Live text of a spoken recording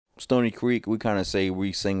Stony Creek, we kind of say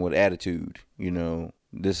we sing with attitude.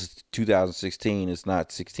 This is 2016. It's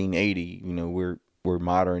not 1680. We're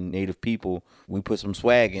modern Native people. We put some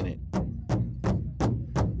swag in it.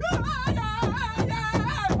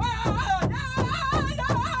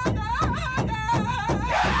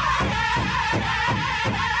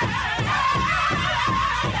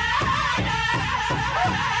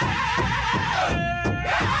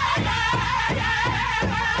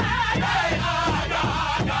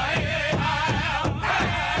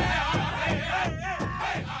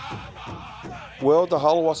 Well, the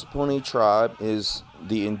Haliwa-Saponi tribe is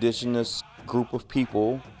the indigenous group of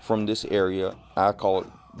people from this area. I call it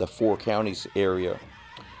the Four Counties area.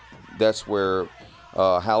 That's where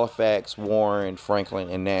Halifax, Warren, Franklin,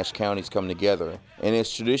 and Nash counties come together. And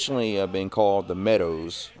it's traditionally been called the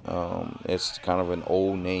Meadows. It's kind of an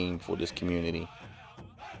old name for this community.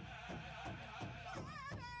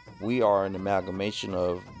 We are an amalgamation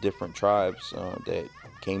of different tribes that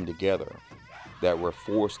came together, that were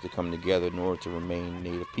forced to come together in order to remain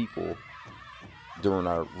Native people. During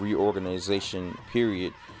our reorganization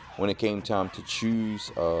period, when it came time to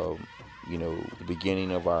choose, the beginning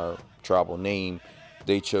of our tribal name,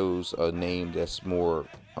 they chose a name that's more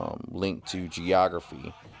linked to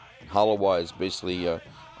geography. Haliwa is basically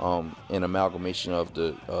an amalgamation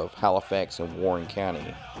of Halifax and Warren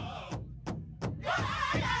County.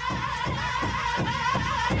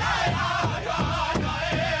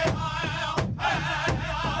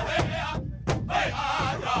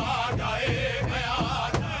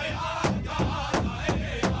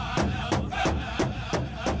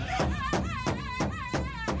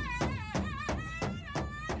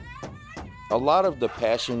 A lot of the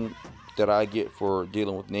passion that I get for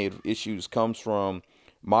dealing with Native issues comes from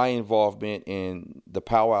my involvement in the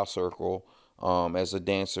powwow circle as a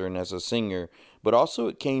dancer and as a singer, but also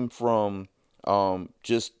it came from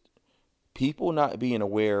just people not being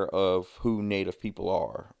aware of who Native people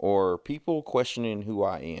are, or people questioning who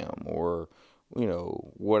I am, or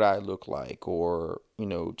what I look like, or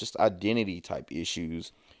just identity type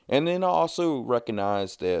issues. And then I also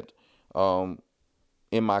recognize that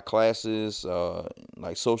in my classes,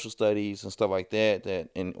 like social studies and stuff like that,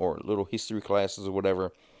 or little history classes or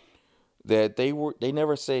whatever, that they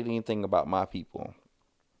never said anything about my people.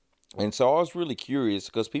 And so I was really curious,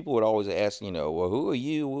 because people would always ask, well, who are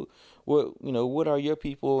you? What are your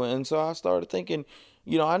people? And so I started thinking,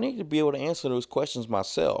 I need to be able to answer those questions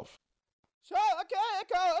myself.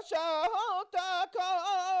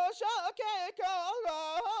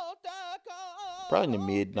 Probably in the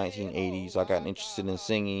mid 1980s, I got interested in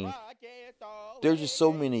singing. There's just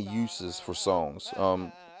so many uses for songs.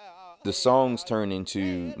 The songs turn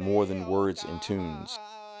into more than words and tunes.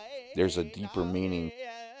 There's a deeper meaning.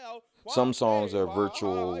 Some songs are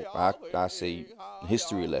virtual, I say,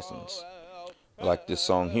 history lessons, like this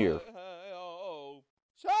song here.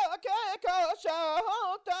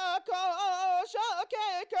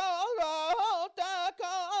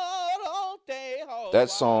 That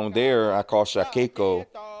song there I call Shakeko,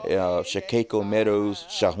 Shakeko Meadows,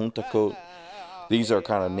 Shahuntakot. These are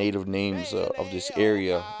kind of native names of this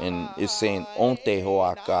area, and it's saying Onte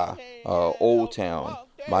Hoaka, Old Town,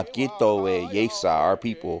 Makito e Yesa, our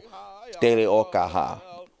people, Tele Okaha.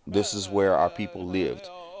 This is where our people lived.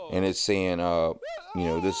 And it's saying,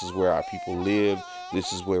 this is where our people lived.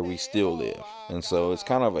 This is where we still live. And so it's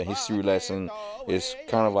kind of a history lesson. It's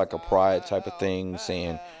kind of like a pride type of thing,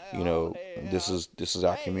 saying, this is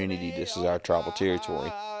our community. This is our tribal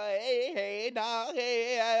territory.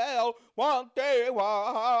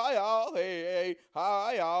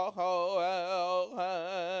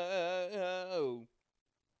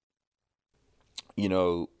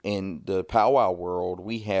 In the powwow world,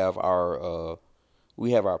 we have our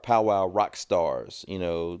powwow rock stars,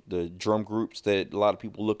 the drum groups that a lot of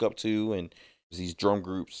people look up to, and these drum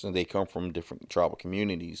groups, and they come from different tribal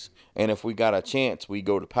communities. And if we got a chance, we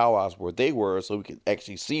go to powwows where they were, so we could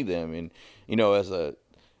actually see them. And, as a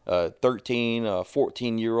 13,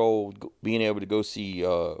 14-year-old, being able to go see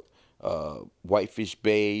Whitefish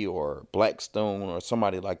Bay or Blackstone or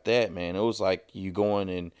somebody like that, man, it was like you going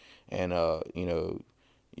and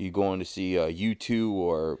you going to see U2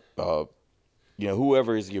 or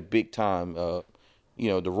whoever is your big time, the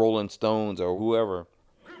Rolling Stones or whoever.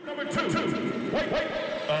 Number two.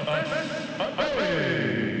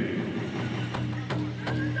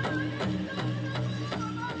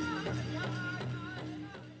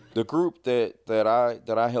 The group that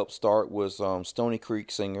I helped start was Stony Creek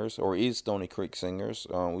Singers, or is Stony Creek Singers.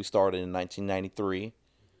 We started in 1993.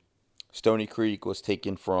 Stony Creek was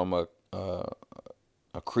taken from a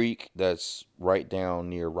creek that's right down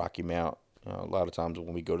near Rocky Mount, A lot of times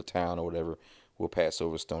when we go to town or whatever, we'll pass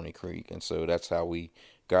over Stony Creek, and so that's how we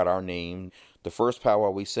got our name. The first powwow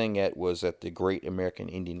we sang at was at the Great American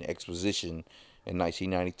Indian Exposition in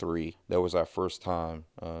 1993. That was our first time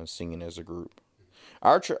singing as a group.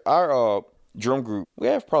 Our drum group, we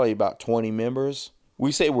have probably about 20 members.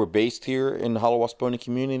 We say we're based here in the Hollow-Wasponi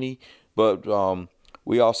community, but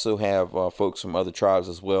we also have folks from other tribes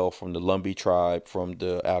as well, from the Lumbee tribe, from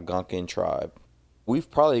the Algonquin tribe. We've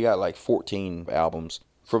probably got like 14 albums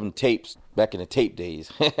from tapes back in the tape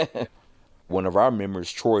days. One of our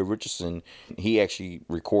members, Troy Richardson, he actually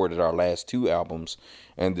recorded our last two albums,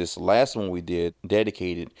 and this last one we did,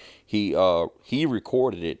 Dedicated, he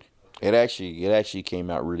recorded it. It actually came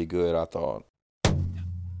out really good, I thought.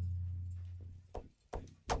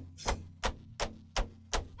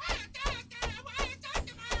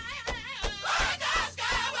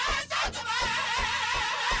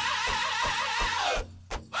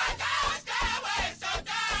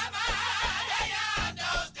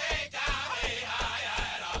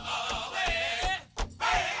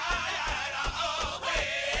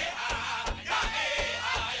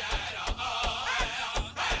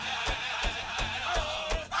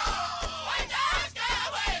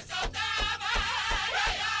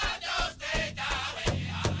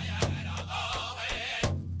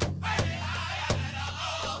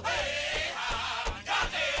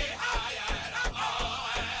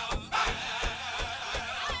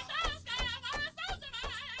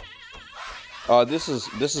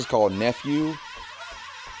 This is called Nephew.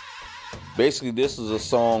 Basically, this is a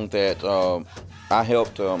song that I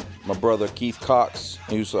helped my brother Keith Cox.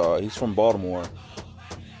 He's from Baltimore.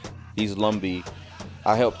 He's Lumbee.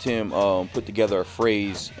 I helped him put together a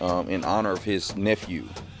phrase in honor of his nephew.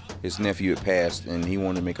 His nephew had passed, and he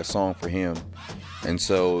wanted to make a song for him. And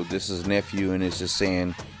so this is Nephew, and it's just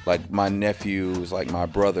saying like my nephew is like my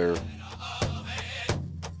brother.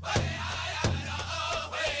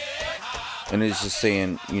 And it's just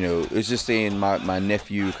saying, it's just saying my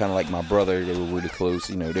nephew, kind of like my brother. They were really close,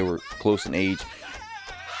 they were close in age.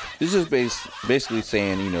 It's just basically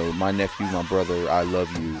saying, my nephew, my brother, I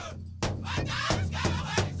love you.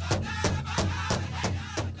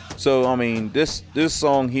 So, I mean, this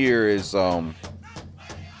song here is,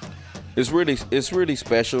 it's really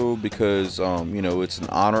special because, it's an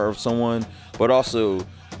honor of someone, but also,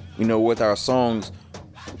 with our songs,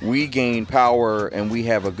 we gain power and we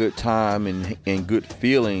have a good time and good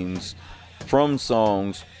feelings from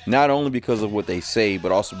songs, not only because of what they say,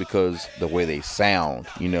 but also because the way they sound,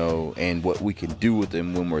 and what we can do with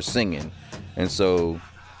them when we're singing. And so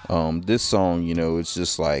this song, it's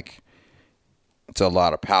just like, it's a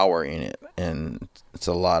lot of power in it, and it's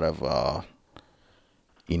a lot of,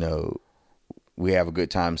 we have a good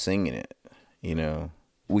time singing it,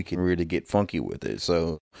 we can really get funky with it.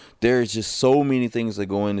 So there's just so many things that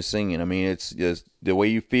go into singing. I mean, it's just the way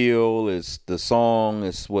you feel, it's the song,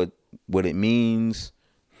 it's what it means.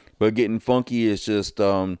 But getting funky is just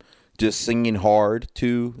singing hard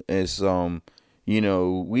too. It's I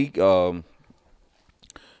mean, we don't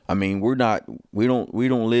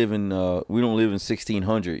live in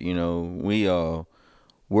 1600,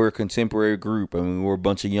 we're a contemporary group. I mean, we're a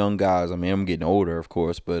bunch of young guys. I mean, I'm getting older, of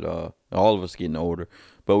course, but all of us getting older.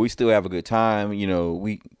 But we still have a good time.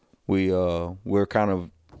 We're kind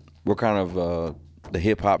of the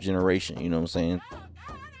hip hop generation. You know what I'm saying?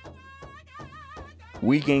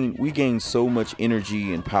 We gain so much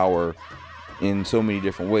energy and power in so many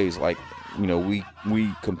different ways. Like, we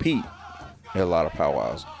compete at a lot of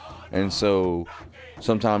powwows, and so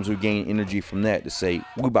sometimes we gain energy from that to say,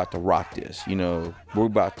 we're about to rock this. We're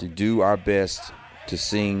about to do our best to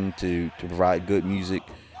sing, to provide good music,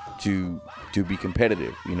 to be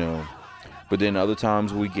competitive, But then other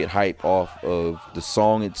times we get hype off of the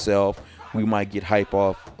song itself. We might get hype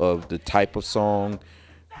off of the type of song,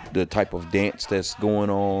 the type of dance that's going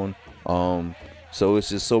on. So it's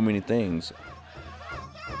just so many things.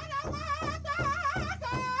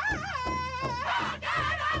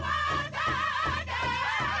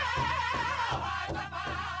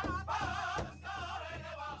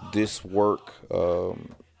 This work,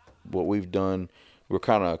 what we've done, we're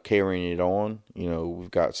kind of carrying it on.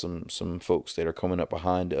 We've got some folks that are coming up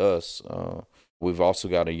behind us. We've also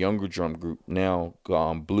got a younger drum group now,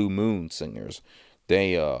 Blue Moon Singers.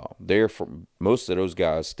 They're from, most of those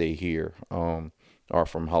guys stay here, are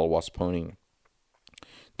from Hollow-Wasponi.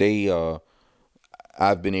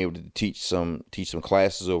 I've been able to teach some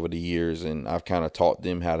classes over the years, and I've kind of taught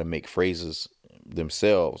them how to make phrases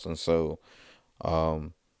themselves, and so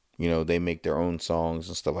they make their own songs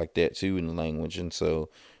and stuff like that too in the language, and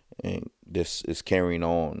this is carrying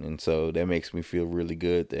on, and so that makes me feel really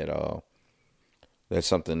good that That's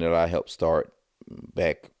something that I helped start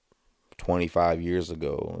back 25 years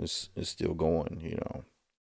ago. It's still going,